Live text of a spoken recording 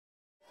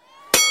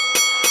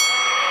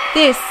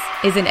This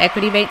is an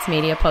Equity Mates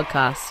Media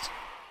podcast.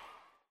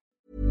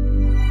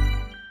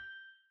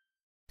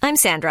 I'm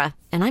Sandra,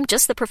 and I'm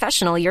just the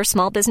professional your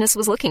small business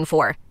was looking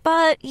for.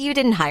 But you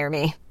didn't hire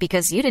me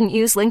because you didn't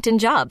use LinkedIn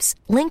Jobs.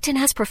 LinkedIn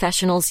has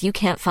professionals you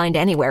can't find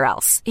anywhere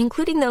else,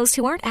 including those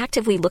who aren't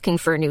actively looking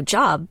for a new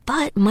job,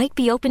 but might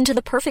be open to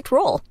the perfect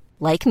role,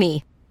 like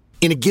me.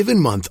 In a given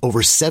month,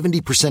 over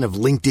 70% of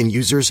LinkedIn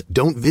users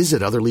don't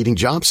visit other leading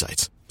job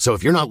sites. So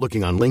if you're not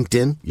looking on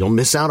LinkedIn, you'll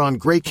miss out on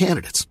great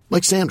candidates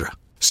like Sandra.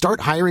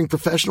 Start hiring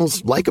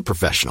professionals like a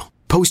professional.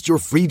 Post your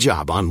free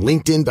job on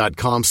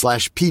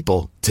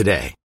linkedin.com/people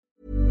today.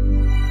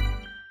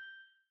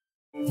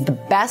 The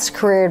best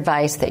career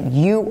advice that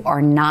you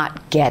are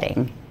not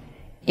getting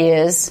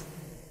is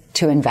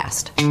to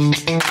invest.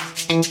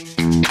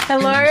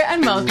 Hello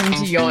and welcome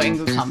to Your In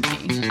Good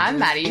Company. I'm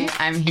Maddie.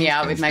 I'm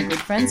here with my good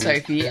friend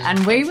Sophie,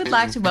 and we would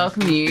like to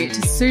welcome you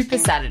to Super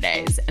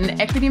Saturdays, an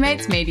Equity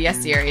Mates media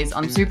series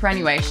on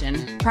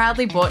superannuation,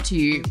 proudly brought to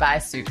you by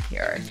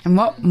Superhero. And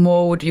what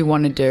more would you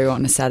want to do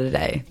on a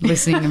Saturday?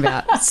 Listening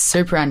about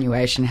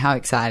superannuation. How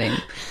exciting.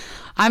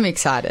 I'm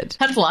excited.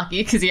 That's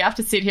lucky because you have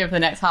to sit here for the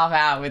next half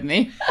hour with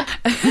me.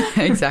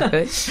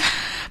 Exactly.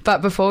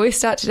 But before we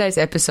start today's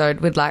episode,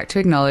 we'd like to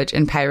acknowledge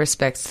and pay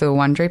respects to the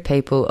Wurundjeri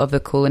people of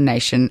the Kulin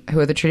Nation, who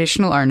are the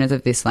traditional owners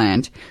of this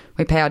land.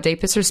 We pay our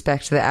deepest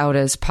respect to the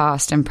elders,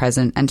 past and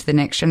present, and to the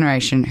next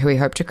generation, who we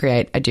hope to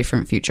create a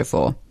different future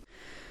for.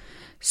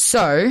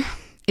 So,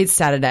 it's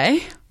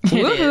Saturday.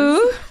 Woohoo!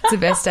 It's the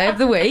best day of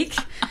the week.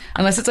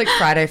 Unless it's like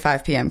Friday,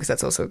 5 p.m, because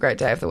that's also a great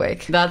day of the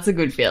week. That's a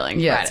good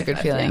feeling. Yeah, Friday, it's a good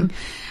 5 feeling.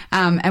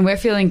 PM. And we're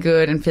feeling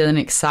good and feeling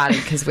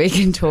excited because we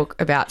can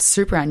talk about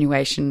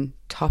superannuation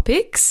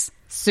topics.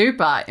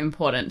 Super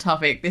important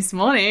topic this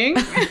morning.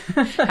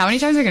 How many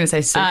times are we going to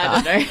say super?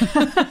 I don't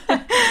know.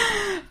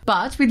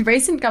 But with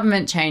recent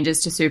government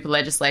changes to super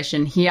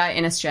legislation here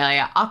in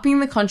Australia, upping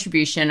the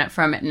contribution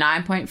from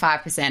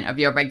 9.5% of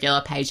your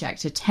regular paycheck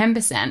to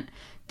 10%,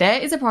 there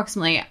is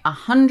approximately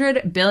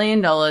 $100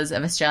 billion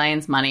of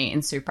Australians' money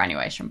in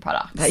superannuation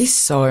products. That is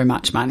so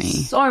much money.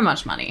 So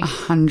much money.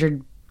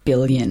 100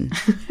 billion.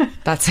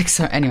 That's like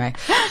so. Anyway,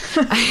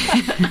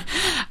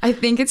 I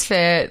think it's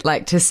fair,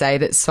 like, to say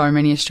that so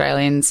many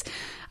Australians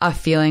are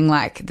feeling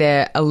like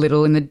they're a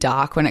little in the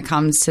dark when it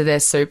comes to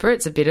their super.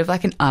 It's a bit of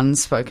like an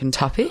unspoken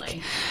topic.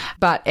 Definitely.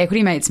 But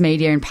Equity Mates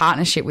Media, in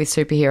partnership with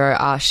Superhero,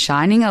 are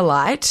shining a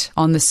light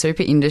on the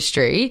super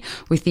industry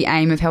with the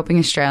aim of helping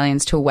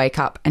Australians to wake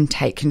up and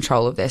take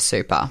control of their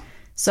super.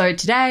 So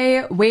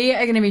today we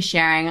are going to be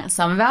sharing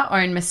some of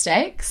our own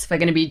mistakes. We're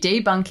going to be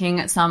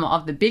debunking some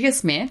of the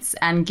biggest myths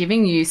and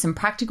giving you some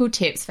practical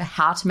tips for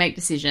how to make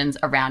decisions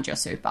around your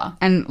super.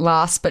 And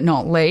last but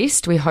not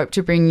least, we hope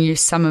to bring you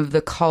some of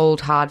the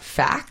cold, hard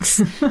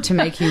facts to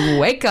make you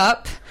wake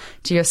up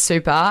to your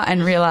super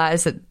and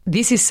realise that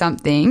this is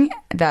something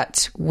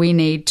that we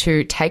need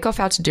to take off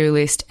our to-do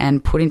list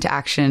and put into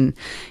action,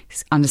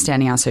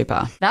 understanding our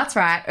super. That's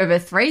right. Over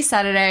 3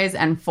 Saturdays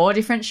and 4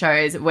 different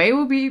shows, we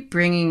will be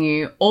bringing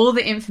you all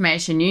the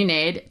information you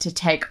need to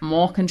take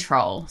more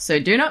control. So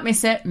do not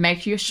miss it.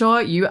 Make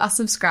sure you are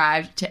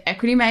subscribed to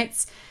Equity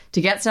Mates to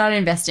get started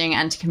investing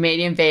and to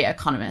Comedian v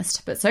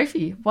Economist. But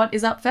Sophie, what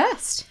is up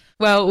first?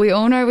 Well, we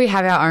all know we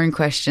have our own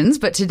questions,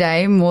 but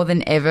today, more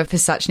than ever, for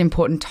such an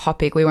important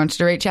topic, we wanted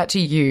to reach out to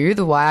you,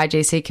 the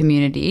YIGC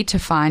community, to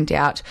find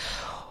out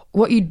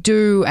what you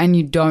do and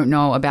you don't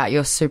know about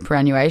your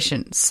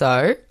superannuation.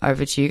 So,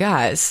 over to you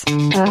guys.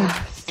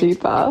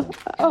 Super.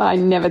 I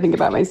never think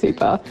about my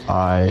super.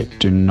 I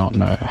do not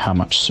know how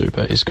much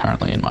super is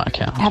currently in my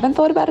account. I haven't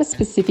thought about a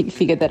specific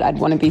figure that I'd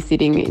want to be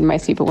sitting in my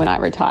super when I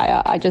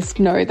retire. I just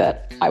know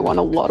that I want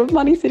a lot of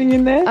money sitting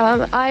in there.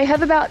 I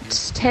have about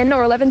 10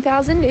 or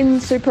 11,000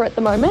 in super at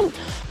the moment.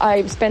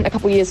 I've spent a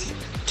couple of years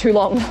too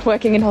long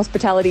working in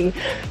hospitality,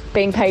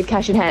 being paid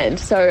cash in hand.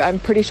 So I'm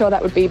pretty sure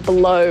that would be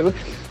below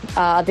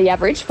the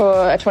average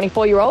for a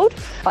 24-year-old,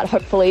 but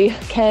hopefully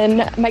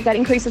can make that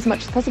increase as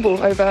much as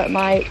possible over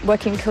my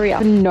working career. I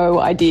have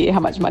no idea how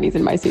much money's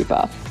in my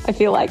super. I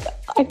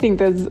think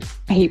there's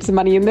heaps of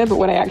money in there, but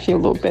when I actually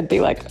look, there'd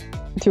be like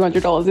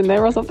 $200 in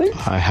there or something.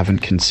 I haven't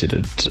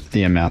considered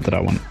the amount that I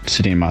want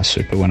sitting in my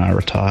super when I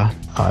retire.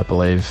 I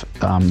believe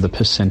the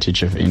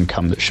percentage of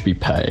income that should be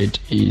paid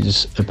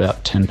is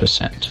about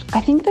 10%. I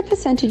think the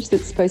percentage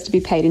that's supposed to be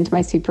paid into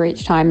my super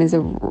each time is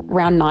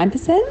around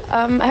 9%.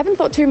 I haven't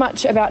thought too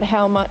much about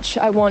how much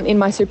I want in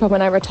my super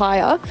when I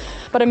retire,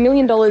 but $1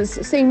 million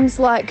seems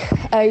like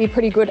a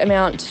pretty good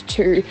amount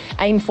to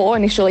aim for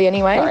initially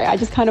anyway. Sorry, I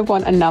just kind of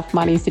want enough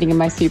money sitting in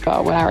my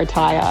super when I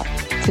retire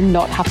to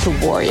not have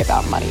to worry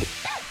about money.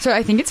 So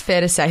I think it's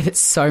fair to say that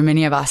so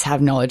many of us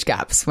have knowledge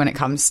gaps when it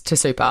comes to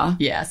super.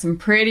 Yeah, some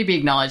pretty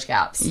big knowledge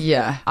gaps.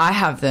 Yeah, I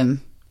have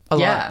them a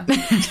lot.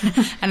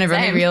 And I've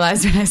only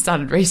realised when I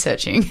started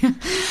researching.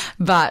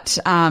 But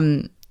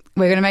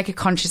we're going to make a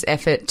conscious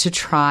effort to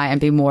try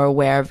and be more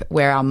aware of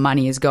where our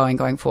money is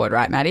going forward,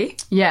 right, Maddie?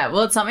 Yeah,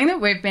 well, it's something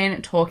that we've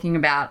been talking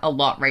about a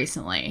lot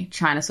recently,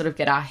 trying to sort of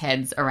get our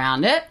heads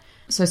around it.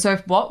 So,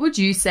 Soph, what would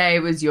you say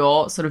was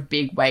your sort of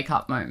big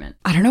wake-up moment?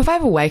 I don't know if I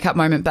have a wake-up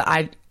moment, but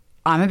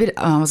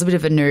I was a bit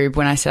of a noob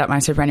when I set up my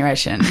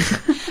superannuation.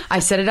 I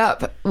set it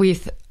up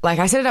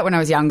when I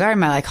was younger in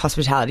my like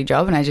hospitality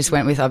job, and I just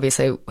went with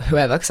obviously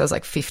whoever, because I was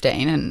like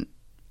 15 and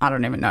I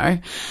don't even know.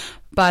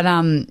 But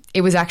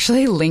it was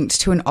actually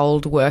linked to an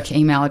old work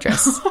email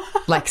address.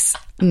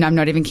 No, I'm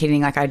not even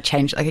kidding. Like I'd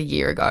changed it like a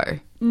year ago.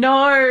 No.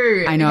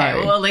 I know.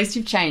 Okay, well, at least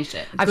you've changed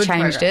it. I've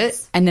changed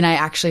it. And then I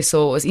actually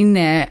saw what was in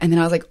there. And then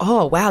I was like,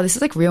 oh, wow, this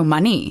is like real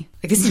money.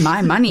 Like this is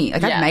my money.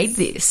 Like I've made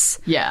this.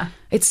 Yeah.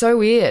 It's so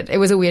weird. It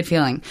was a weird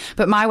feeling.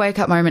 But my wake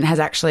up moment has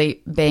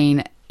actually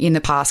been in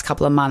the past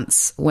couple of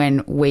months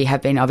when we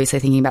have been obviously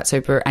thinking about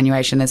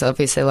superannuation. There's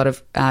obviously a lot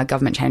of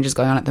government changes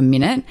going on at the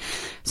minute.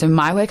 So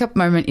my wake up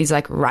moment is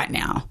like right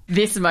now.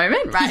 This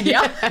moment right here?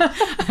 Yeah.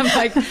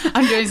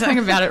 I'm doing something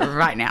about it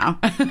right now.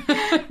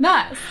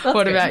 Nice.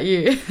 What about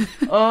you?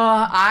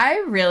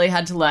 I really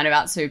had to learn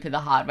about super the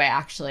hard way,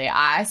 actually.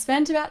 I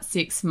spent about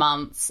 6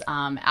 months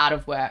out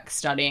of work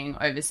studying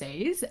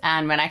overseas.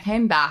 And when I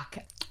came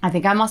back, I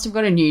think I must have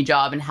got a new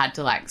job and had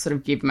to like sort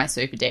of give my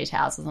super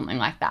details or something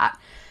like that.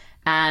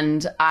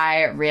 And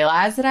I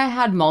realized that I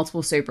had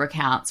multiple super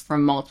accounts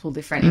from multiple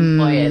different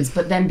employers.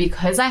 But then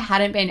because I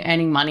hadn't been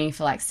earning money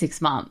for like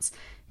 6 months,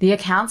 the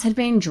accounts had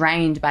been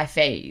drained by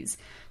fees.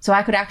 So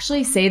I could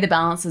actually see the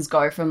balances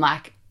go from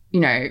like,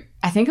 you know,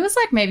 I think it was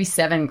like maybe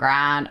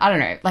 $7,000, I don't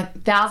know,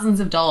 like thousands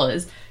of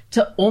dollars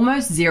to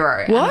almost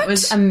zero. What? And it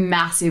was a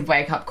massive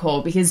wake up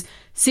call because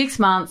 6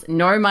 months,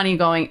 no money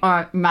going,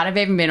 or it might have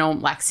even been on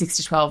like 6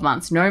 to 12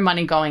 months, no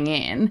money going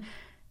in,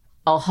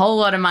 a whole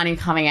lot of money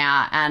coming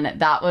out, and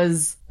that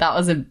was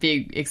a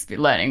big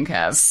learning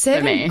curve for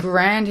me.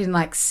 $7,000 in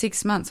like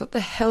 6 months. What the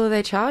hell are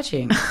they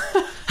charging?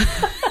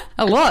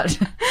 A lot.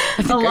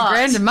 I think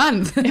 $1,000 a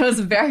month. It was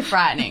very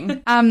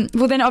frightening.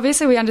 Well, then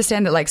obviously we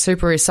understand that like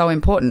super is so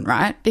important,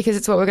 right? Because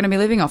it's what we're going to be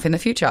living off in the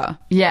future.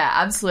 Yeah,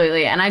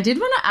 absolutely. And I did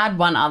want to add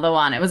one other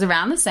one. It was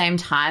around the same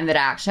time that I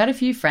actually had a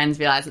few friends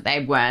realize that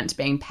they weren't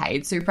being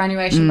paid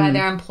superannuation by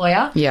their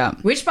employer. Yeah.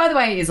 Which, by the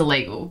way, is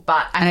illegal.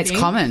 But I think it's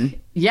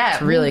common. Yeah.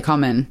 It's really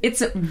common.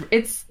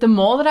 It's the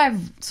more that I've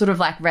sort of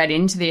like read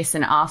into this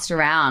and asked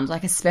around,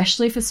 like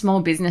especially for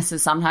small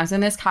businesses, sometimes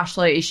when there's cash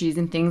flow issues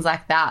and things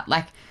like that,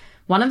 like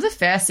one of the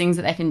first things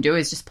that they can do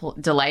is just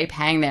delay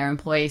paying their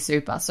employee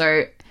super.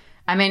 So,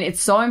 I mean, it's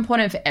so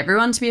important for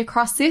everyone to be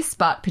across this,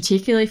 but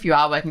particularly if you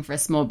are working for a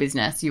small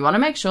business, you want to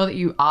make sure that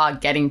you are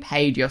getting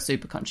paid your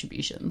super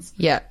contributions.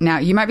 Yeah. Now,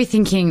 you might be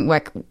thinking,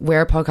 like,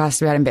 we're a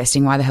podcast about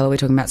investing. Why the hell are we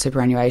talking about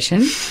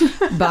superannuation?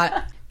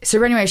 But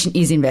superannuation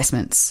is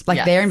investments.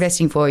 Like, they're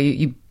investing for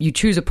you. You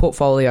choose a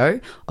portfolio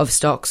of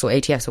stocks or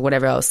ETFs or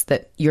whatever else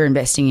that you're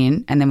investing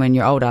in, and then when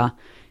you're older,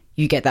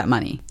 you get that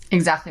money.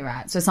 Exactly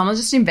right. So someone's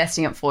just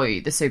investing it for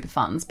you, the super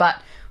funds.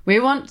 But we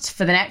want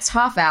for the next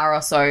half hour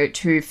or so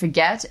to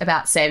forget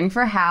about saving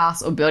for a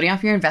house or building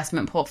up your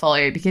investment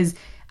portfolio, because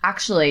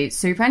actually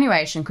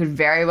superannuation could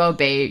very well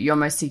be your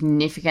most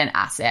significant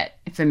asset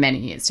for many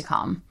years to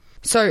come.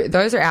 So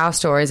those are our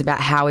stories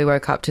about how we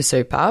woke up to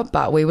super,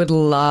 but we would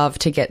love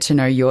to get to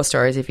know your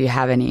stories if you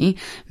have any.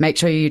 Make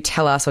sure you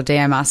tell us or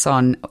DM us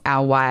on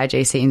our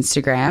YIGC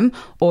Instagram,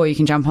 or you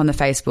can jump on the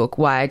Facebook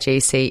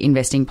YIGC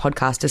Investing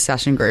Podcast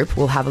Discussion Group.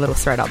 We'll have a little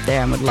thread up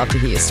there and would love to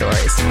hear your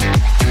stories.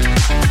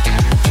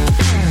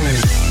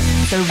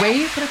 So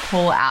we put a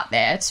call out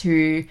there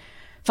to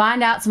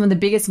find out some of the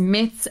biggest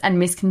myths and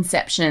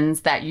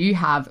misconceptions that you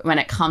have when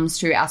it comes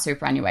to our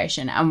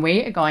superannuation, and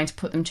we are going to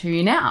put them to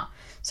you now.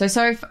 So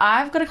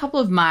I've got a couple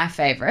of my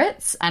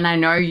favourites, and I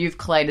know you've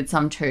collated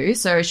some too.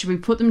 So should we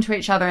put them to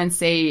each other and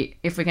see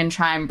if we can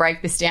try and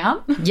break this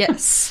down?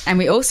 Yes. And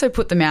we also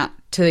put them out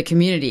to the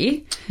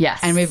community. Yes.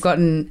 And we've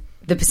gotten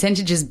the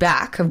percentages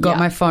back. I've got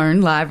my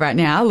phone live right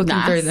now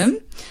looking through them.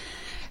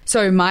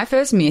 So my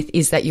first myth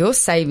is that your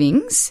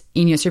savings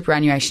in your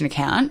superannuation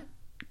account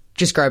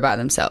just grow by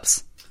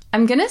themselves.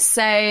 I'm going to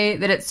say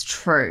that it's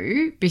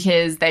true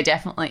because they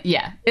definitely,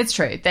 it's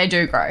true. They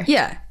do grow.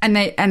 Yeah.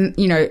 And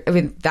you know,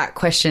 with that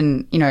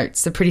question, you know,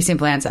 it's a pretty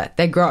simple answer.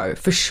 They grow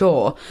for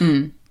sure.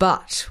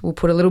 But we'll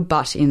put a little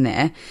but in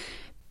there.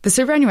 The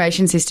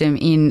superannuation system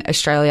in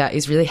Australia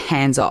is really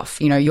hands off.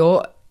 You know,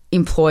 your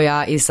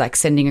employer is like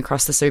sending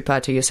across the super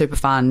to your super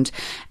fund,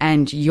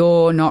 and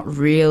you're not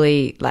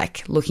really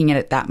like looking at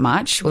it that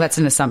much. Well, that's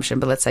an assumption,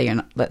 but let's say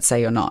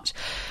you're not.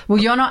 Well,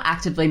 you're not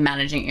actively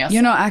managing it yourself.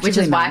 You're not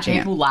actively managing it.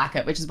 Which is why people like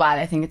it, which is why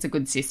they think it's a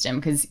good system,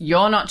 because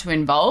you're not too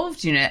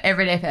involved. You know,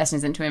 everyday person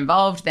isn't too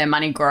involved. Their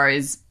money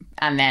grows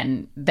and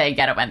then they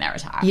get it when they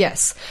retire.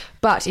 Yes.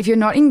 But if you're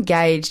not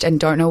engaged and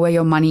don't know where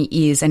your money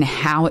is and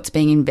how it's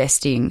being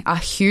investing, a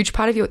huge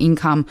part of your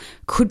income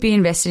could be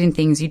invested in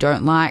things you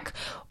don't like,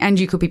 and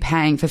you could be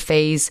paying for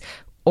fees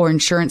or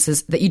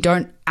insurances that you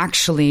don't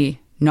actually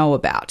know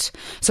about.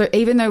 So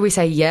even though we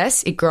say,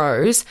 yes, it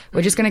grows,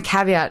 we're just going to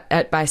caveat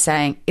it by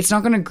saying it's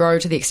not going to grow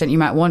to the extent you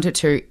might want it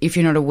to if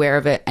you're not aware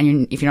of it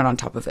and if you're not on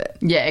top of it.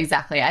 Yeah,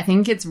 exactly. I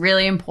think it's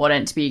really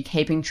important to be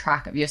keeping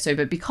track of your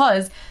super,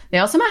 because they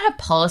also might have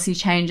policy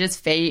changes,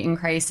 fee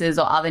increases,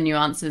 or other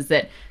nuances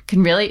that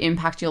can really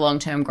impact your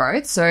long-term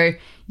growth. So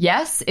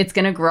yes, it's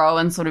going to grow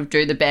and sort of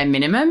do the bare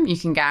minimum. You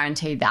can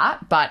guarantee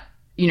that. But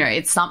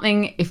it's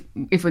something,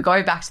 if we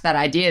go back to that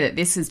idea that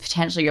this is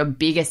potentially your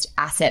biggest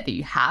asset that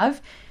you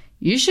have,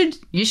 you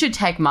should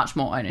take much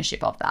more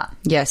ownership of that.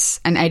 Yes,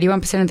 and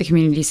 81% of the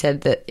community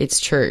said that it's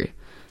true.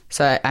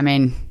 So, I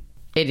mean,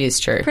 it is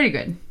true. Pretty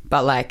good.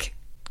 But, like,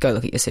 go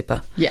look at your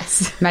super.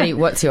 Yes. Maddie,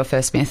 what's your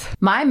first myth?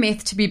 My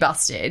myth to be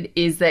busted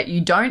is that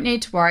you don't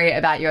need to worry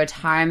about your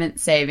retirement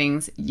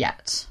savings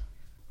yet.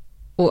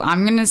 Well,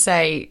 I'm going to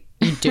say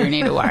you do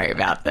need to worry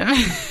about them.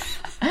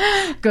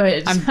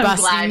 Good. I'm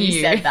glad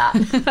you said that.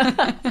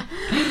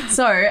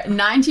 So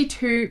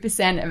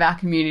 92% of our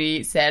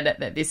community said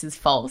that this is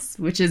false,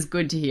 which is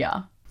good to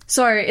hear.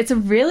 So it's a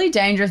really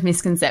dangerous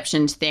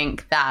misconception to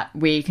think that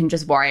we can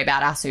just worry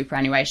about our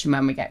superannuation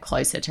when we get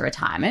closer to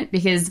retirement,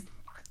 because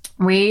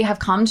we have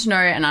come to know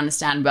and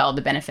understand well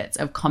the benefits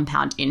of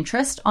compound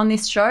interest on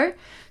this show.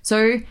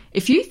 So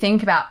if you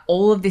think about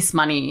all of this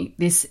money,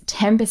 this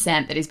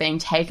 10% that is being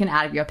taken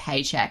out of your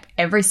paycheck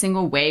every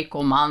single week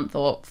or month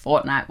or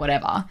fortnight,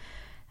 whatever,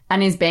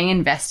 and is being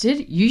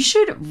invested, you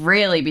should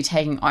really be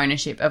taking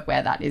ownership of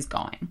where that is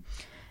going.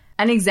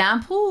 An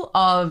example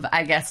of,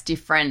 I guess,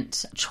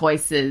 different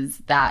choices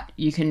that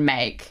you can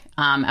make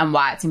and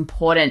why it's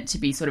important to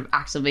be sort of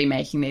actively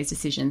making these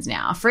decisions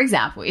now. For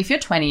example, if you're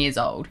 20 years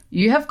old,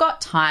 you have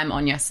got time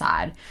on your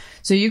side.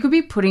 So you could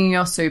be putting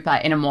your super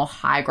in a more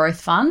high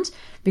growth fund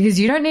because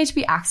you don't need to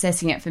be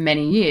accessing it for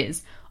many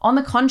years. On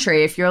the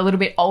contrary, if you're a little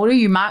bit older,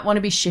 you might want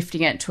to be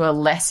shifting it to a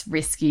less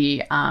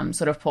risky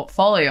sort of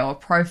portfolio or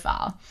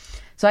profile.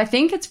 So I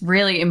think it's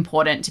really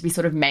important to be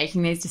sort of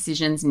making these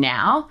decisions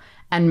now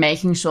and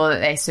making sure that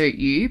they suit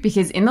you,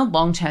 because in the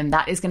long term,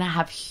 that is going to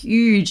have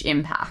huge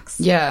impacts.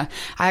 Yeah.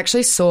 I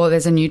actually saw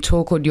there's a new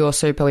tool called Your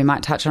Super. We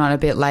might touch on it a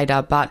bit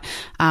later, but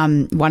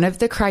one of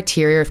the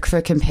criteria for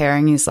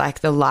comparing is like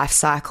the life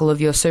cycle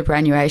of your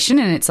superannuation.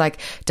 And it's like,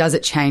 does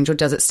it change or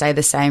does it stay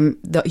the same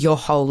your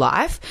whole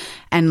life?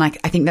 And like,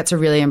 I think that's a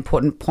really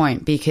important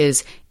point,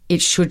 because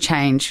it should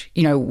change.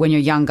 You know, when you're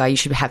younger, you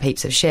should have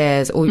heaps of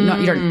shares, or not,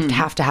 you don't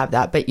have to have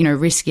that, but, you know,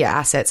 riskier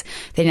assets.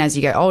 Then as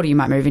you get older, you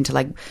might move into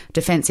like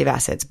defensive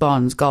assets,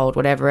 bonds, gold,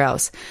 whatever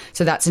else.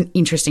 So that's an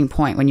interesting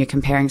point when you're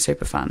comparing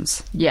super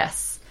funds.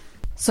 Yes.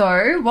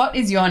 So what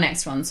is your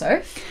next one,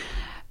 Soph?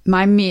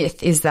 My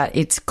myth is that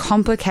it's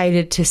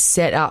complicated to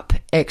set up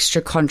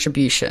extra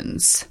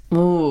contributions.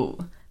 Ooh.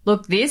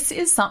 Look, this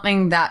is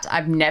something that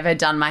I've never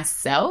done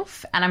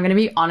myself, and I'm going to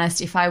be honest,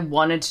 if I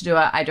wanted to do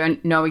it, I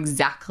don't know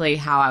exactly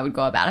how I would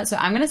go about it. So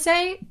I'm going to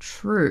say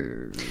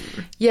true.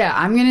 Yeah,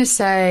 I'm going to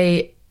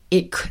say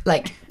it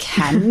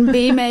can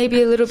be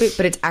maybe a little bit,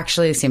 but it's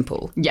actually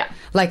simple. Yeah.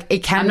 Like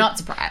it can. I'm not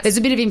surprised. There's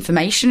a bit of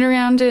information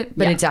around it,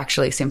 but it's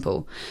actually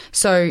simple.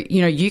 So,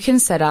 you know, you can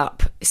set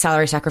up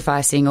salary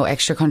sacrificing or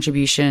extra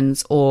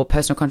contributions or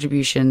personal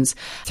contributions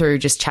through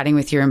just chatting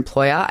with your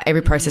employer.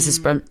 Every process is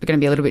going to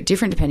be a little bit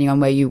different depending on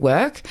where you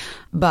work,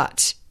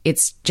 but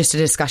it's just a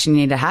discussion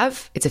you need to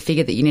have. It's a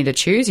figure that you need to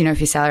choose. You know,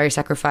 if you're salary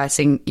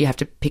sacrificing, you have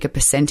to pick a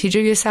percentage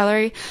of your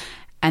salary,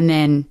 and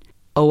then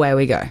away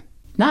we go.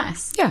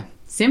 Nice. Yeah.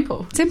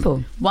 Simple.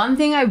 One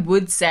thing I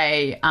would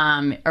say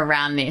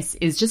around this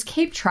is just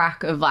keep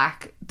track of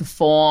like the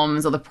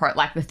forms or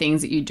the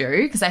things that you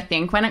do, because I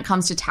think when it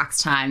comes to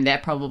tax time, there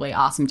probably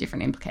are some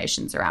different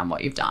implications around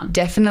what you've done.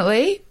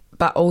 Definitely.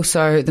 But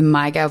also the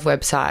MyGov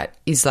website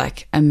is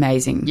like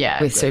amazing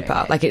with super.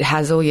 Okay. Like it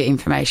has all your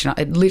information.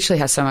 It literally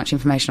has so much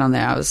information on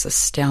there. I was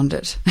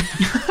astounded.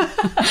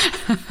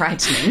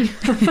 Frightening.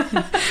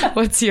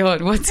 What's your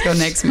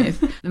next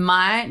myth?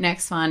 My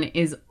next one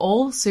is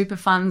all super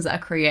funds are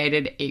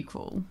created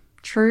equal.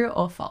 True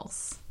or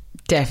false?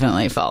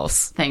 Definitely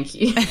false. Thank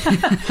you.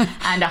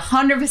 And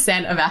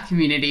 100% of our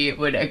community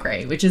would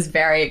agree, which is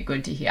very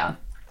good to hear.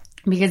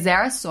 Because there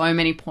are so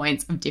many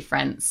points of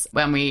difference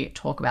when we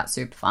talk about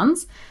super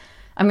funds.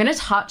 I'm going to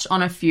touch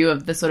on a few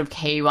of the sort of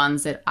key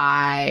ones that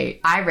I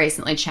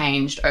recently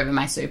changed over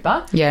my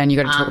super. Yeah, and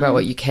you got to talk about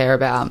what you care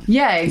about.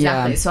 Yeah,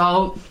 exactly. Yeah. So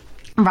I'll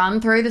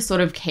run through the sort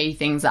of key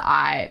things that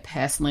I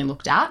personally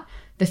looked at.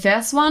 The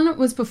first one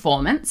was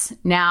performance.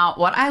 Now,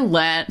 what I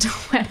learnt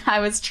when I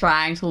was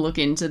trying to look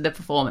into the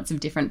performance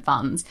of different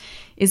funds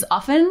is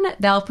often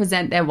they'll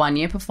present their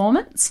 1-year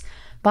performance,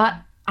 but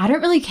I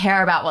don't really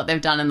care about what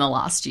they've done in the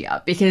last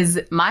year, because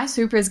my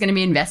super is going to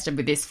be invested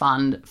with this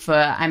fund for,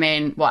 I'm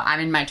in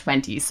my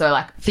 20s, so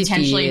like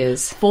potentially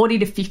 40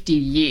 to 50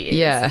 years.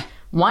 Yeah.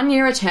 1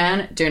 year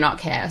return, do not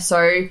care.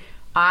 So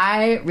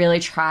I really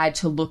tried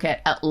to look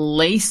at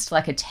least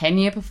like a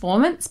 10-year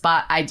performance,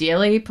 but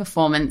ideally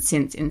performance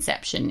since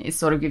inception is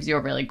sort of gives you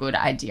a really good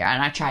idea,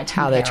 and I tried to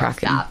how they're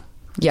tracking that.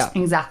 Yeah.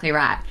 Exactly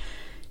right.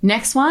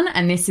 Next one,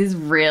 and this is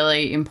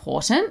really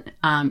important,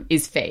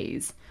 is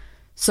fees.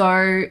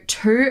 So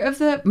 2 of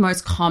the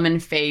most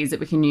common fees that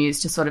we can use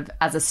to sort of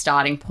as a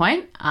starting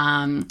point.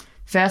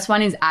 First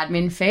one is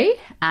admin fee.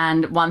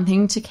 And one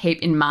thing to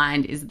keep in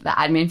mind is that the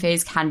admin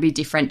fees can be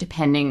different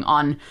depending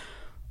on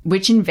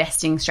which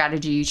investing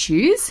strategy you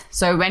choose.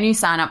 So when you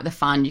sign up with a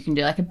fund, you can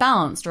do like a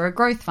balanced or a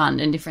growth fund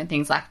and different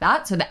things like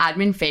that. So the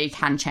admin fee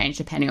can change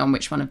depending on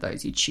which one of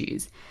those you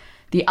choose.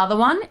 The other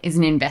one is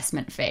an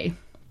investment fee.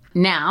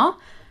 Now,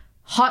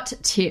 hot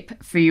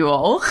tip for you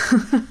all.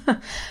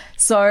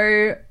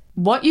 So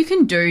what you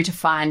can do to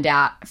find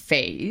out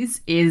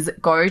fees is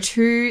go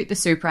to the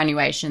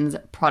superannuation's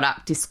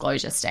product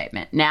disclosure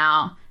statement.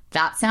 Now,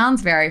 that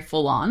sounds very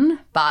full on,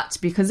 but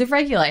because of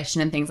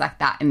regulation and things like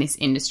that in this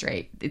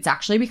industry, it's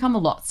actually become a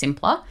lot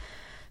simpler.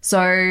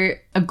 So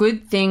a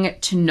good thing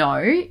to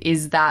know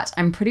is that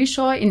I'm pretty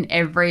sure in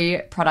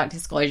every product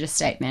disclosure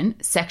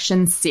statement,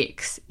 section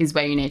 6 is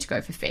where you need to go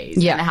for fees.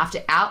 Yeah. And they have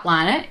to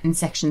outline it in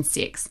section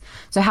 6.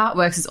 So how it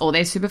works is all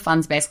these super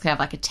funds basically have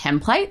like a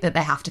template that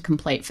they have to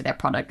complete for their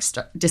product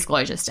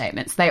disclosure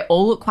statements. They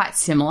all look quite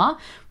similar,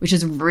 which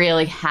is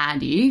really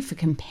handy for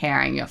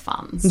comparing your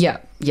funds. Yeah.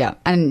 Yeah.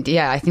 And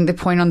I think the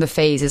point on the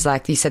fees is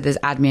like you said, there's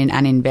admin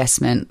and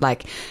investment,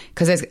 like,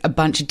 because there's a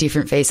bunch of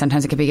different fees.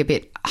 Sometimes it can be a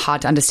bit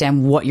hard to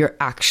understand what you're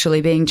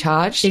actually being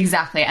charged.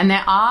 Exactly. And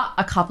there are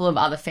a couple of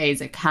other fees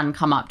that can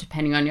come up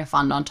depending on your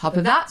fund on top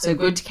of that. So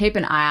good to keep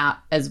an eye out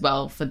as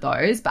well for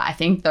those. But I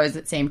think those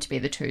that seem to be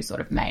the two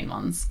sort of main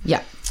ones.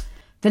 Yeah.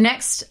 The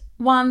next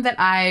one that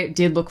I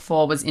did look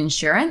for was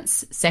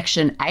insurance,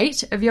 section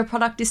 8 of your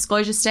product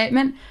disclosure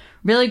statement.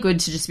 Really good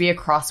to just be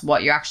across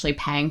what you're actually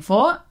paying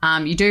for.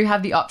 You do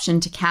have the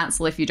option to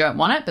cancel if you don't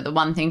want it, but the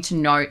one thing to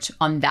note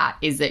on that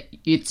is that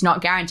it's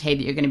not guaranteed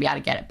that you're going to be able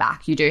to get it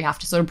back. You do have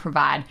to sort of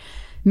provide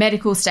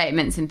medical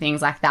statements and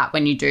things like that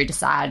when you do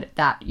decide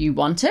that you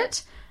want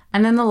it.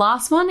 And then the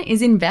last one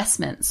is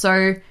investment.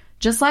 So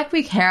just like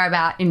we care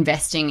about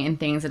investing in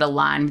things that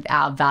align with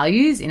our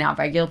values in our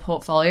regular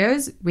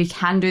portfolios, we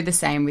can do the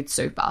same with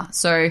super.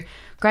 So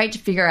great to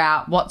figure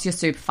out what's your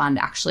super fund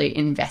actually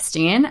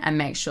investing in and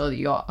make sure that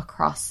you're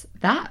across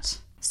that.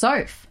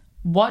 Soph,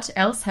 what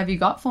else have you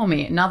got for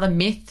me? Another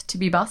myth to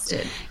be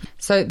busted.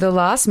 So the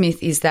last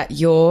myth is that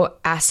your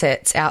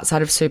assets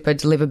outside of super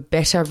deliver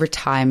better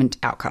retirement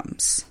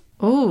outcomes.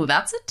 Oh,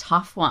 that's a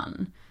tough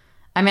one.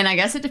 I mean, I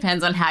guess it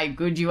depends on how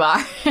good you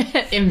are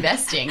at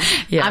investing.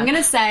 Yeah. I'm going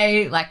to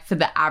say, like, for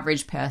the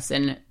average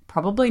person,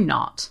 probably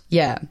not.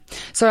 Yeah.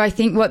 So I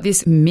think what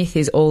this myth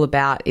is all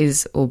about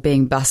or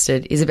being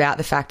busted is about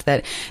the fact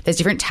that there's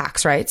different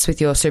tax rates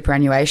with your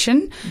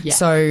superannuation. Yes,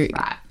 so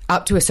right.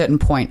 Up to a certain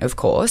point, of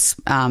course,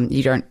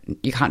 you can't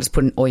just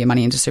put all your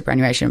money into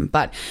superannuation,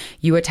 but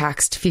you are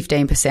taxed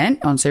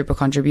 15% on super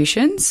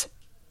contributions.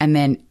 And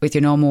then with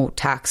your normal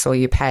tax or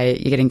you're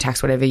getting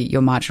taxed whatever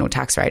your marginal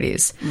tax rate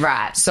is.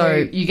 Right.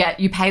 So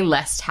you pay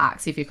less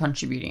tax if you're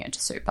contributing it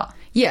to super.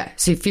 Yeah.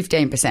 So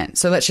 15%.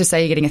 So let's just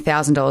say you're getting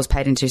 $1,000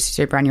 paid into a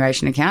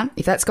superannuation account.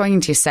 If that's going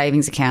into your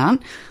savings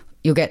account,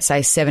 you'll get, say,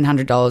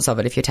 $700 of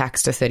it if you're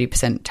taxed a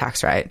 30%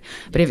 tax rate.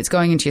 But if it's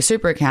going into your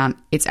super account,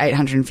 it's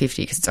 $850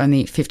 because it's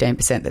only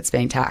 15% that's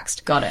being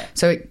taxed. Got it.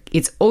 So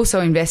it's also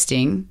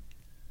investing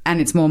and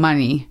it's more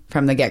money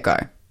from the get-go.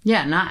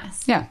 Yeah,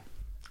 nice. Yeah.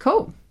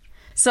 Cool.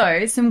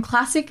 So some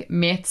classic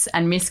myths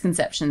and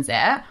misconceptions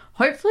there.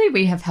 Hopefully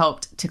we have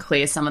helped to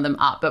clear some of them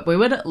up, but we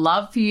would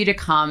love for you to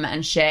come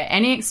and share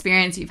any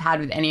experience you've had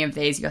with any of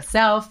these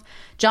yourself.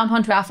 Jump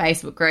onto our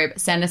Facebook group,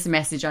 send us a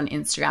message on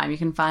Instagram. You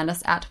can find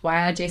us at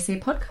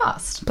YRGC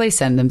Podcast. Please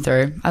send them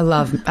through. I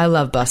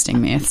love busting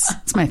myths.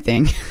 It's my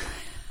thing.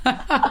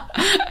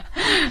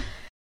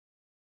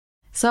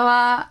 So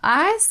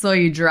I saw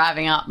you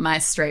driving up my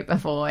street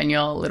before in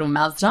your little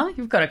Mazda.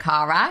 You've got a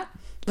car, right?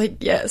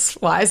 Like, yes.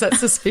 Why is that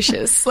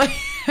suspicious? Like,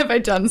 have I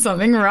done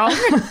something wrong?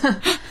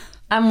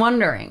 I'm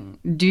wondering,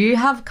 do you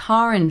have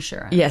car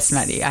insurance? Yes,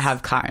 Maddie, I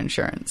have car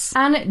insurance.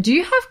 And do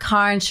you have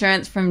car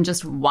insurance from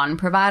just one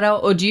provider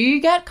or do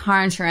you get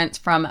car insurance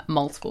from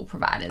multiple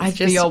providers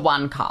for your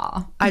one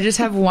car? I just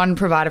have one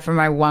provider for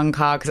my one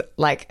car because,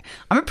 like,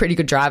 I'm a pretty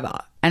good driver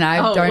and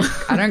I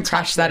don't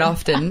crash that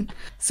often.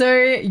 So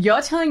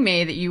you're telling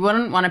me that you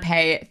wouldn't want to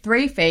pay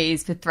 3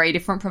 fees for 3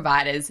 different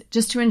providers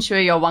just to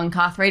insure your one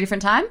car 3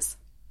 different times?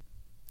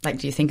 Like,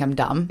 do you think I'm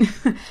dumb?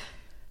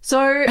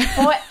 So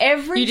for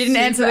every You didn't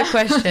answer the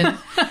question.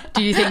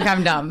 Do you think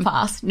I'm dumb?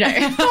 Pass. No,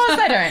 of course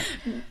I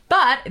don't.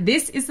 But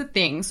this is the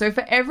thing. So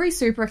for every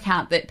super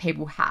account that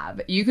people have,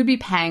 you could be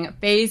paying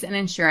fees and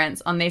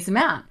insurance on this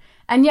amount.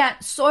 And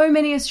yet so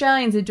many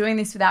Australians are doing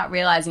this without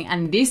realising.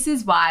 And this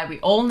is why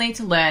we all need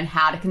to learn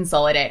how to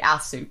consolidate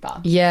our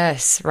super.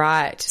 Yes,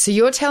 right. So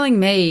you're telling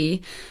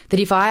me that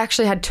if I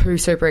actually had 2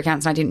 super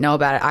accounts and I didn't know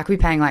about it, I could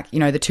be paying like, the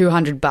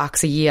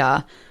 $200 a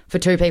year for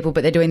 2 people,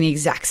 but they're doing the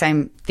exact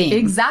same thing.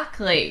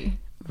 Exactly.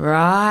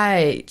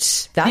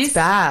 Right. That's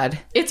bad.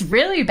 It's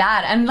really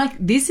bad. And like,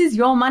 this is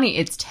your money.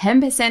 It's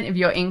 10% of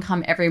your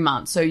income every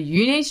month. So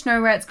you need to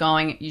know where it's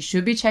going. You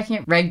should be checking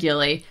it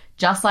regularly,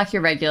 just like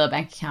your regular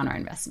bank account or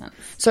investment.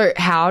 So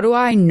how do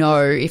I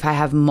know if I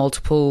have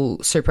multiple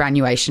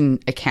superannuation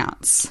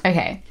accounts?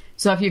 Okay.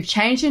 So if you've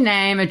changed your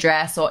name,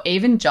 address, or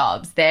even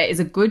jobs, there is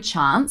a good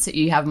chance that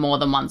you have more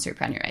than one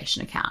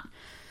superannuation account.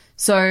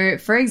 So,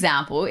 for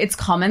example, it's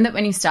common that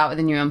when you start with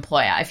a new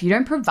employer, if you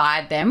don't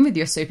provide them with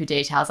your super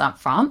details up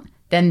front,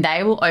 then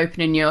they will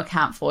open a new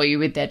account for you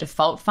with their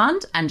default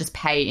fund and just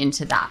pay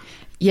into that.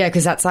 Yeah,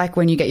 because that's like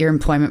when you get your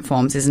employment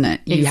forms, isn't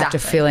it? You have to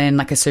fill in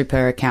like a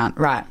super account.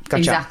 Right, gotcha.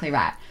 Exactly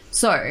right.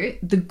 So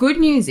the good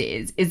news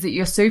is that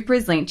your super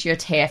is linked to your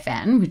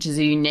TFN, which is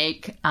a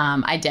unique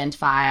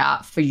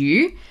identifier for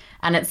you.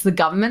 And it's the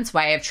government's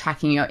way of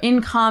tracking your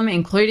income,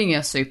 including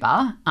your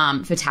super,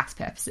 for tax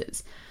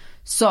purposes.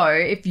 So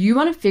if you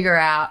want to figure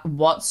out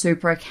what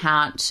super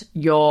account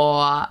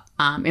your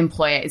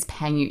employer is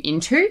paying you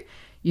into,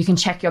 you can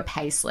check your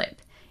pay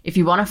slip. If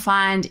you want to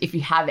find if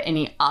you have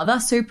any other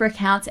super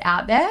accounts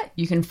out there,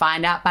 you can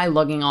find out by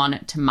logging on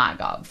to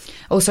MyGov.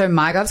 Also,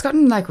 MyGov's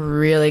gotten like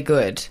really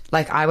good.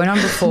 Like I went on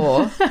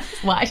before.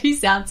 Why do you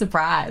sound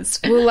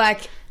surprised? Well,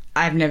 like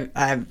I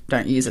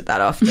don't use it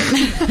that often.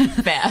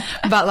 Fair.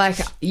 But like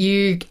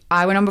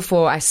I went on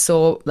before, I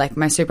saw like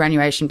my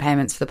superannuation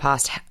payments for the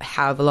past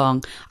however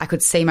long. I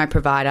could see my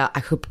provider.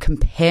 I could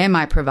compare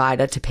my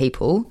provider to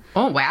people.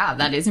 Oh, wow.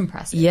 That is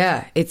impressive.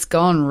 Yeah, it's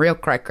gone real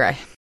cray-cray.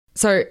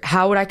 So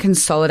how would I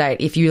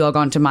consolidate if you log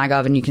on to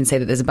MyGov and you can see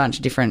that there's a bunch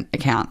of different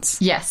accounts?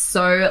 Yes.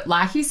 So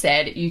like you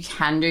said, you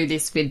can do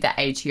this with the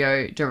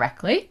ATO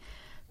directly.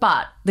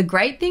 But the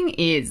great thing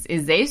is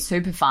these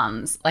super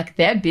funds, like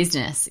their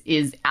business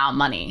is our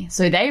money.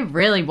 So they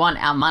really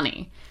want our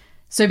money.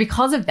 So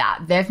because of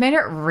that, they've made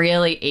it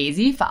really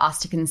easy for us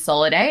to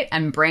consolidate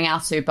and bring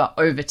our super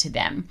over to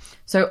them.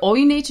 So all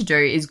you need to do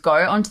is go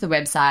onto the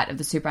website of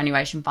the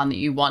superannuation fund that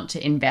you want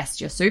to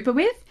invest your super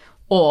with.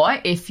 Or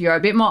if you're a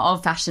bit more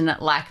old-fashioned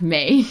like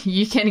me,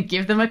 you can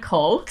give them a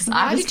call.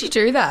 Why did you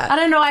do that? I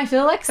don't know. I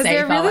feel like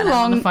safer when I'm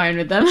on the phone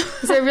with them.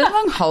 Is there a really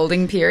long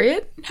holding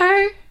period?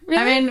 No.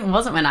 Really? I mean, it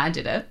wasn't when I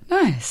did it.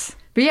 Nice.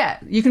 But yeah,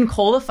 you can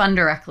call the fund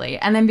directly.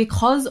 And then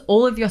because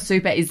all of your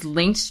super is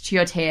linked to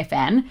your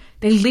TFN,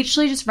 they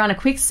literally just run a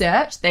quick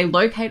search, they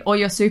locate all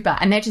your super,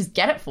 and they just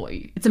get it for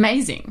you. It's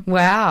amazing.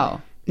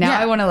 Wow. Now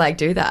I want to like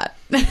do that.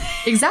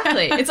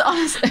 Exactly. It's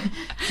honest.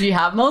 Do you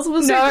have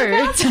multiple super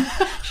accounts?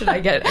 Should I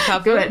get a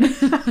couple? Good.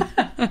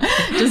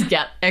 Just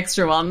get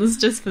extra ones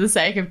just for the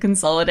sake of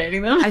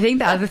consolidating them. I think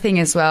the other thing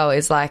as well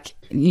is like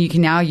you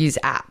can now use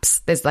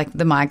apps. There's like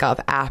the MyGov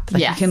app.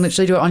 Like you can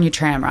literally do it on your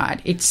tram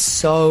ride. It's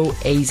so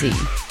easy.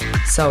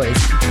 So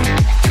easy.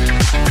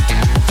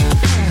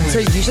 So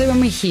usually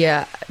when we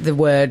hear the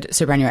word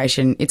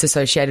superannuation, it's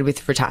associated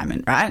with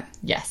retirement, right?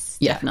 Yes,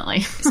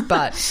 definitely.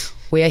 But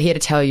we are here to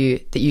tell you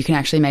that you can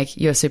actually make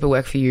your super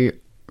work for you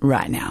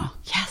right now.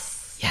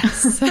 Yes.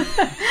 Yes.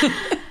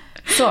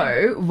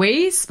 So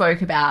we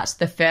spoke about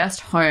the First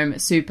Home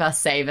Super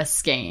Saver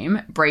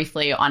Scheme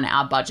briefly on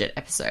our budget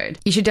episode.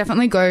 You should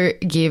definitely go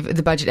give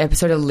the budget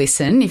episode a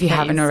listen if you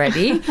haven't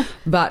already.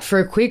 But for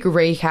a quick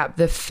recap,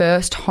 the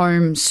First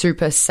Home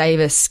Super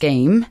Saver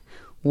Scheme,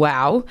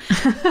 wow,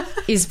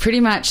 is pretty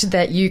much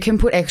that you can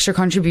put extra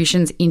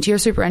contributions into your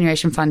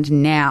superannuation fund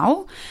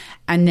now,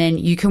 and then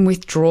you can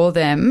withdraw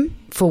them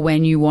for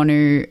when you want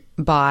to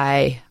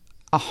buy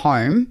a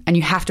home, and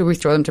you have to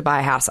withdraw them to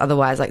buy a house.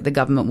 Otherwise, like the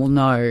government will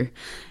know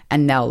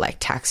and they'll like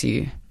tax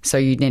you. So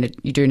you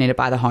do need to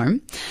buy the home.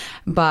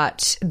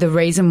 But the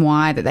reason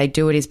why that they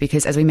do it is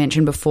because, as we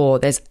mentioned before,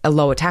 there's a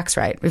lower tax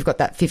rate. We've got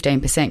that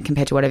 15%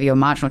 compared to whatever your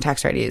marginal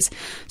tax rate is.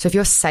 So if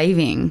you're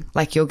saving,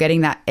 like you're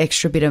getting that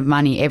extra bit of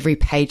money every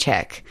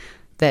paycheck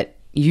that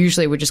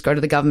usually would just go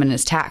to the government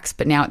as tax,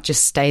 but now it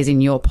just stays in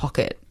your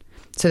pocket.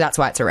 So that's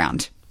why it's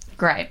around.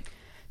 Great.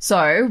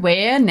 So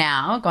we're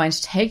now going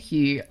to take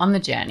you on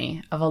the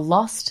journey of a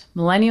lost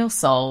millennial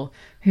soul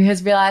who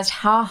has realised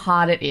how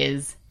hard it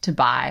is to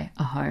buy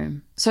a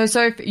home. So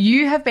Soph,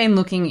 you have been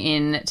looking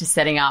into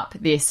setting up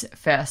this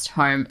First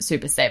Home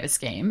Super Saver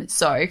Scheme.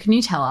 So can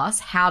you tell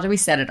us, how do we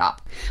set it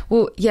up?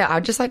 Well, yeah,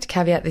 I'd just like to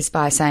caveat this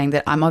by saying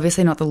that I'm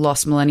obviously not the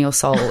lost millennial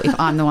soul if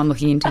I'm the one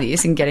looking into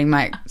this and getting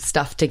my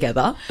stuff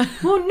together.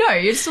 Well, no,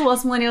 you're just a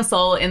lost millennial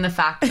soul in the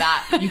fact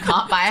that you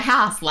can't buy a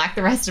house like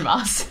the rest of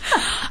us.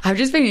 I've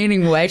just been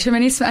eating way too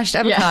many smashed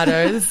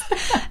avocados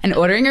and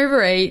ordering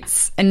Uber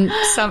Eats and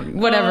some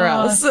whatever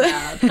else.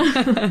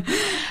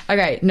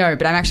 Okay, no,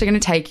 but I'm actually going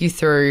to take you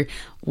through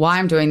why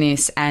I'm doing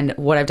this and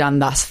what I've done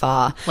thus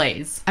far.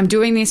 Please. I'm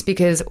doing this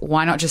because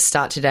why not just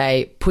start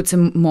today, put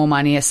some more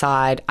money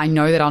aside. I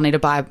know that I'll need to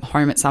buy a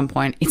home at some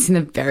point. It's in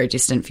the very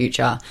distant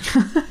future.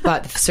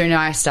 But the sooner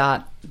I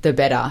start, the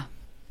better.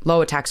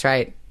 Lower tax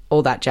rate,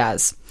 all that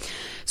jazz.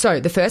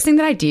 So the first thing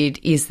that I did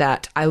is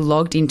that I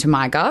logged into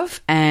MyGov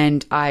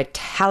and I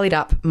tallied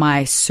up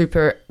my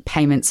super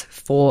payments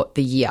for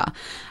the year.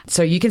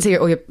 So you can see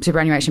all your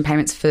superannuation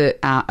payments for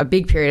a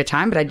big period of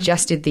time, but I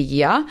just did the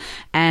year.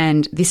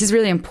 And this is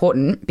really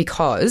important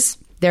because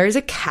there is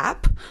a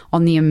cap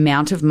on the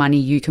amount of money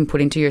you can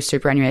put into your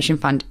superannuation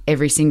fund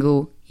every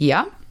single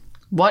year.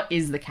 What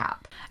is the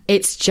cap?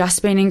 It's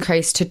just been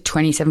increased to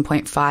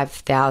 27.5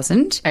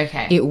 thousand.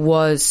 Okay. It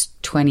was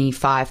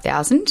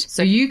 25,000.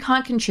 So you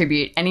can't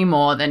contribute any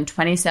more than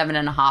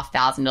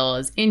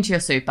 $27,500 into your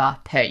super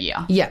per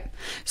year. Yeah.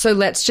 So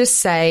let's just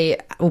say,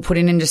 we'll put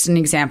in just an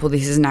example.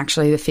 This isn't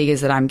actually the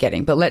figures that I'm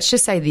getting, but let's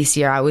just say this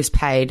year I was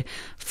paid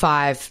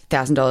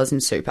 $5,000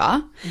 in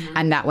super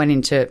and that went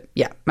into,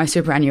 my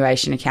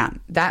superannuation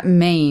account. That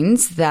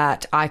means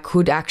that I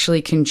could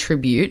actually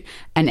contribute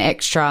an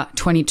extra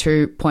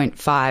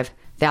 $22.5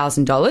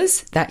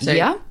 $22,000 that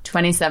year.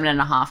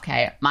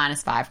 27.5K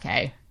minus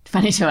 5K,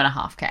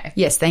 22.5K.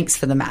 Yes, thanks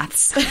for the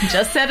maths.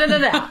 Just setting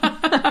it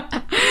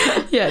out.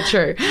 Yeah,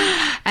 true.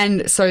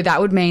 And so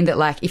that would mean that,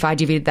 like, if I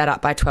divided that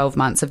up by 12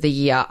 months of the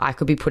year, I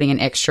could be putting an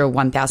extra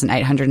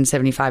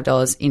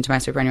 $1,875 into my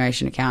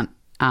superannuation account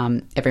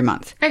every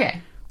month.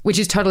 Okay. Which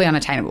is totally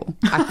unattainable.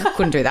 I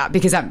couldn't do that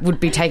because that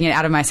would be taking it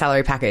out of my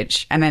salary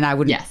package, and then I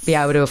wouldn't be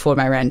able to afford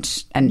my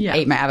rent and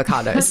eat my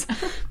avocados.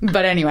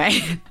 But anyway,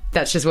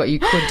 that's just what you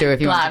could do if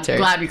you wanted to.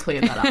 Glad we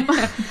cleared that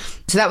up.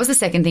 So that was the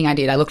second thing I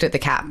did. I looked at the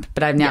cap,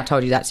 but I've now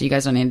told you that, so you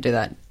guys don't need to do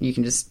that. You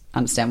can just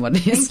understand what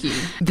it is. Thank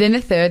you. Then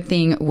the third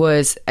thing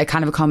was a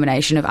kind of a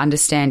combination of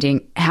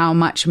understanding how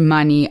much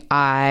money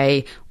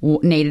I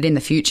needed in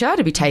the future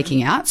to be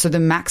taking out. So the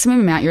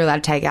maximum amount you're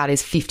allowed to take out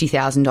is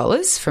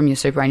 $50,000 from your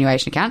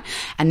superannuation account,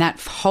 and that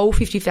whole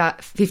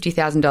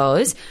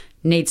 $50,000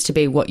 needs to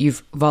be what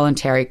you've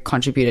voluntarily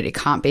contributed. It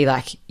can't be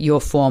like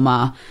your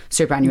former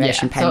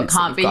superannuation payments. So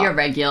it can't be your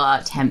regular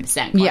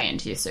 10% going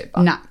into your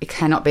super. No, it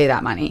cannot be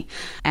that money.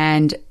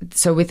 And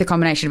so with the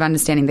combination of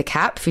understanding the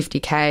cap,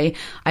 50K,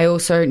 I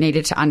also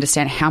needed to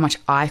understand how much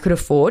I could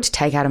afford to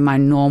take out of my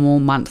normal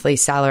monthly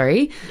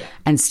salary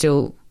and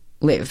still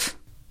live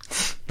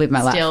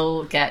my life.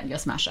 Still get your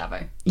smash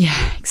avo.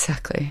 Yeah,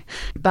 exactly.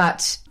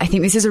 But I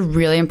think this is a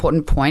really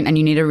important point, and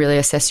you need to really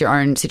assess your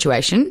own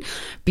situation,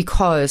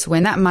 because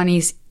when that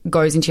money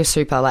goes into your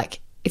super,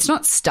 like, it's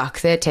not stuck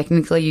there.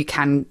 Technically, you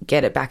can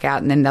get it back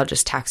out and then they'll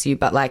just tax you.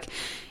 But, like,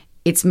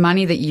 it's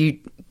money that you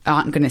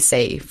aren't going to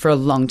see for a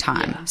long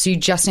time. Yeah. So you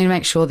just need to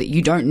make sure that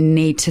you don't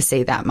need to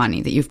see that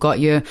money, that you've got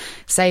your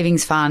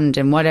savings fund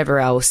and whatever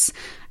else,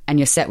 and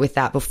you're set with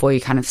that before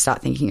you kind of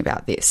start thinking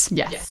about this.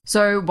 Yes.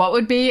 So what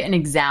would be an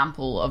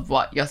example of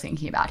what you're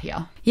thinking about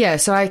here? Yeah,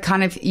 so I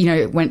kind of,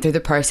 went through the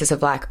process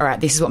of like, all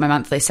right, this is what my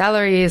monthly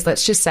salary is.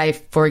 Let's just say,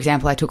 for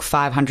example, I took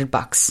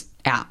 $500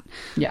 out.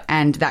 Yeah.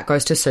 And that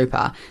goes to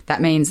super.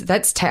 That means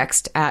that's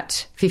taxed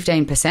at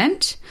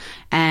 15%.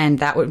 And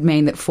that would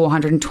mean that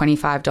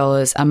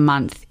 $425 a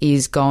month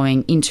is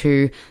going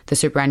into the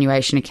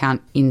superannuation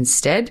account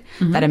instead.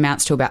 Mm-hmm. That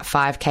amounts to about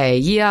 $5K a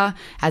year.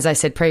 As I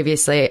said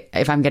previously,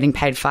 if I'm getting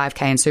paid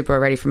 $5K in super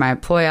already from my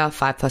employer,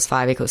 5 plus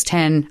 5 equals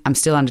 10. I'm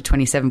still under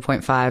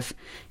 27.5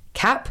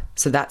 cap,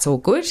 so that's all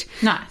good.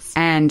 Nice.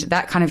 And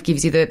that kind of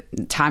gives you the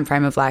time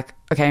frame of like,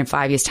 okay, in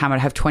 5 years' time, I'd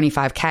have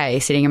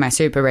 25K sitting in my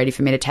super ready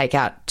for me to take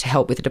out to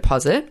help with the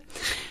deposit.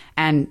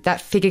 And that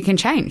figure can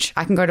change.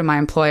 I can go to my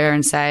employer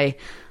and say,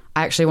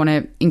 I actually want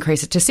to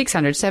increase it to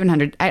 600,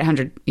 700,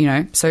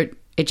 800, so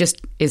it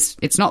just is,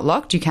 it's not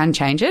locked. You can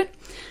change it.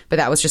 But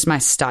that was just my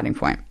starting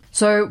point.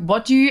 So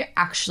what do you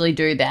actually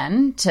do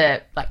then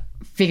to like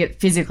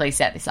physically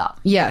set this up?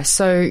 Yeah,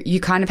 so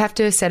you kind of have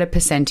to set a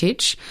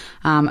percentage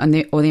or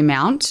the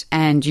amount,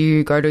 and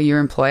you go to your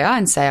employer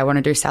and say, I want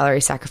to do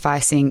salary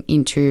sacrificing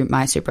into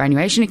my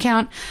superannuation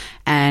account,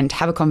 and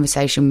have a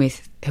conversation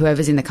with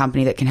whoever's in the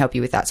company that can help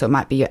you with that. So it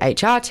might be your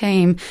HR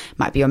team,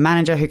 might be your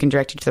manager who can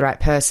direct you to the right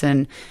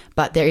person,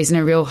 but there isn't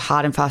a real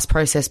hard and fast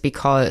process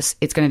because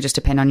it's going to just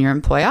depend on your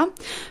employer.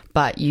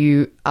 But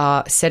you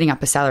are setting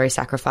up a salary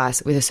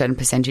sacrifice with a certain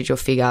percentage or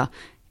figure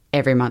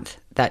every month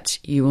that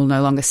you will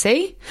no longer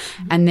see.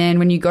 Mm-hmm. And then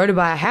when you go to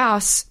buy a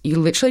house, you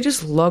literally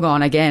just log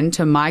on again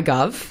to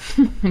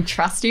MyGov.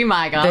 Trusty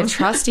MyGov. The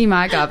trusty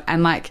MyGov.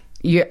 And like,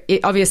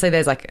 obviously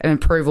there's like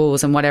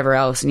approvals and whatever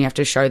else, and you have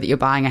to show that you're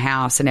buying a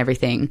house and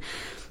everything,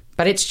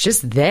 but it's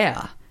just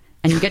there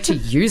and you get to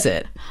use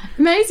it.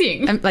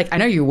 Amazing. And like, I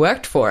know you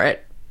worked for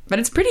it, but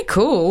it's pretty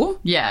cool.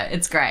 Yeah,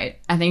 it's great.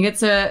 I think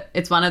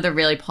it's one of the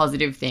really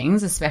positive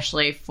things,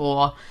 especially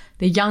for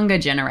the younger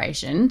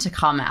generation, to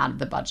come out of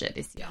the budget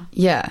this year.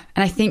 Yeah.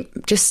 And I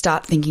think just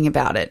start thinking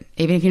about it.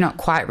 Even if you're not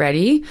quite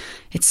ready,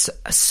 it's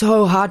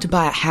so hard to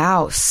buy a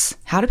house.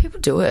 How do people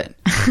do it?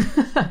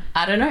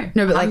 I don't know.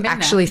 No, but like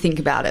actually think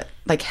about it.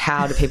 Like,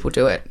 how do people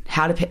do it?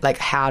 How do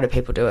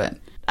people do it?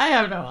 I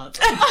have no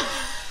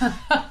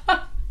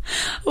answer.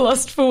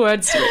 Lost for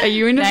words. Are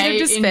you in a bit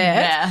of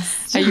despair?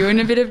 Are you in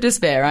a bit of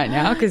despair right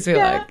now? Because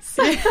we're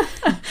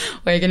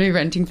we're going to be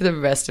renting for the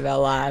rest of our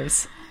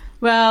lives.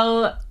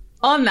 Well,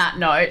 on that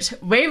note,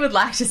 we would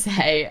like to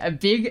say a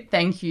big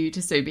thank you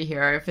to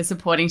Superhero for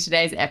supporting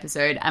today's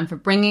episode and for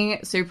bringing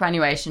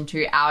superannuation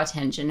to our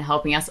attention,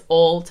 helping us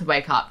all to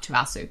wake up to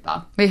our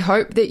super. We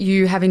hope that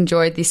you have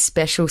enjoyed this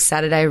special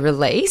Saturday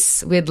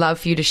release. We'd love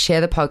for you to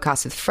share the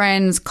podcast with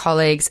friends,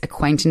 colleagues,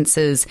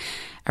 acquaintances,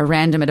 a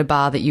random at a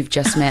bar that you've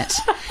just met,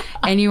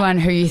 anyone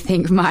who you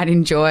think might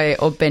enjoy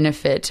or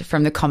benefit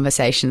from the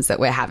conversations that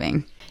we're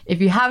having. If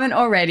you haven't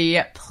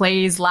already,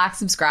 please like,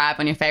 subscribe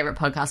on your favourite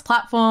podcast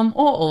platform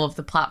or all of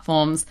the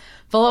platforms.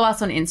 Follow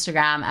us on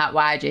Instagram at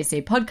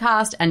YGC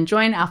Podcast and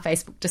join our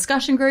Facebook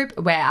discussion group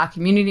where our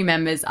community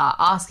members are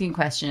asking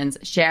questions,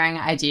 sharing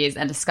ideas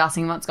and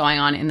discussing what's going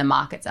on in the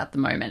markets at the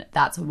moment.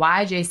 That's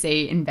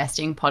YGC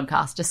Investing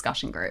Podcast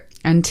Discussion Group.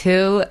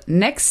 Until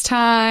next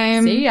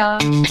time. See ya.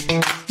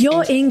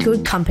 You're in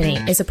Good Company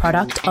is a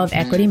product of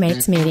Equity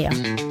Mates Media.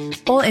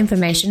 All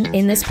information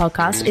in this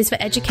podcast is for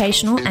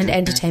educational and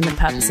entertainment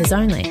purposes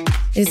only.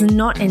 It is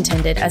not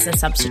intended as a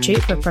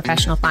substitute for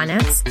professional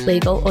finance,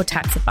 legal, or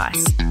tax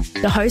advice.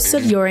 The hosts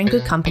of You're in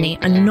Good Company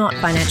are not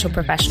financial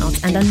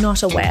professionals and are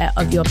not aware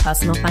of your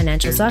personal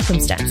financial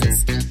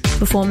circumstances.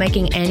 Before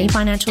making any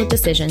financial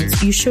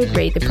decisions, you should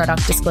read the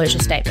product disclosure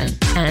statement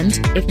and,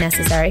 if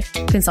necessary,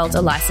 consult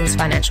a licensed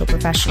financial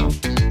professional.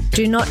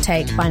 Do not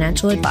take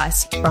financial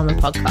advice from a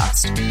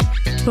podcast.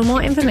 For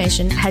more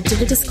information, head to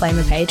the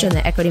disclaimer page on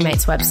the Equity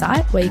Mates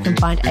website, where you can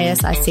find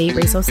ASIC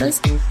resources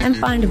and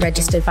find a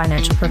registered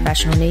financial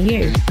professional near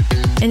you.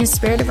 In a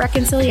spirit of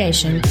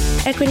reconciliation,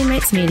 Equity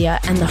Mates Media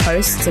and the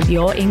hosts of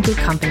You're in Good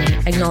Company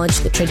acknowledge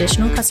the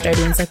traditional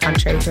custodians of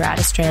country throughout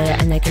Australia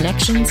and their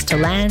connections to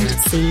land,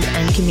 sea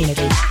and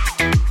community.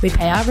 We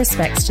pay our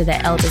respects to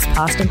their elders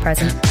past and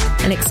present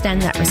and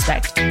extend that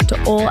respect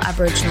to all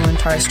Aboriginal and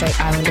Torres Strait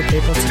Islander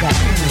people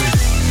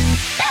today.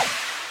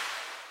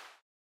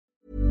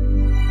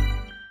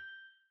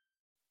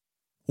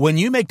 When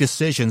you make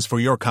decisions for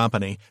your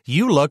company,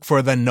 you look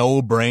for the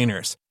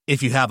no-brainers.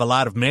 If you have a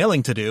lot of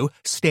mailing to do,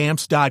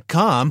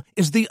 Stamps.com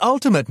is the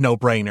ultimate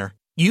no-brainer.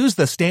 Use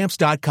the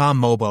Stamps.com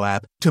mobile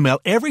app to mail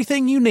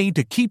everything you need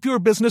to keep your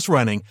business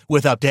running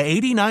with up to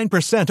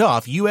 89%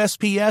 off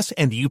USPS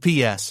and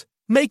UPS.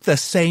 Make the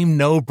same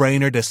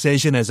no-brainer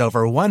decision as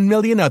over 1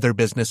 million other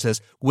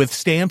businesses with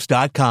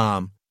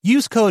Stamps.com.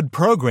 Use code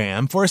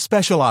PROGRAM for a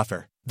special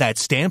offer.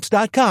 That's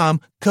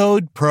Stamps.com,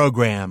 code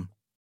PROGRAM.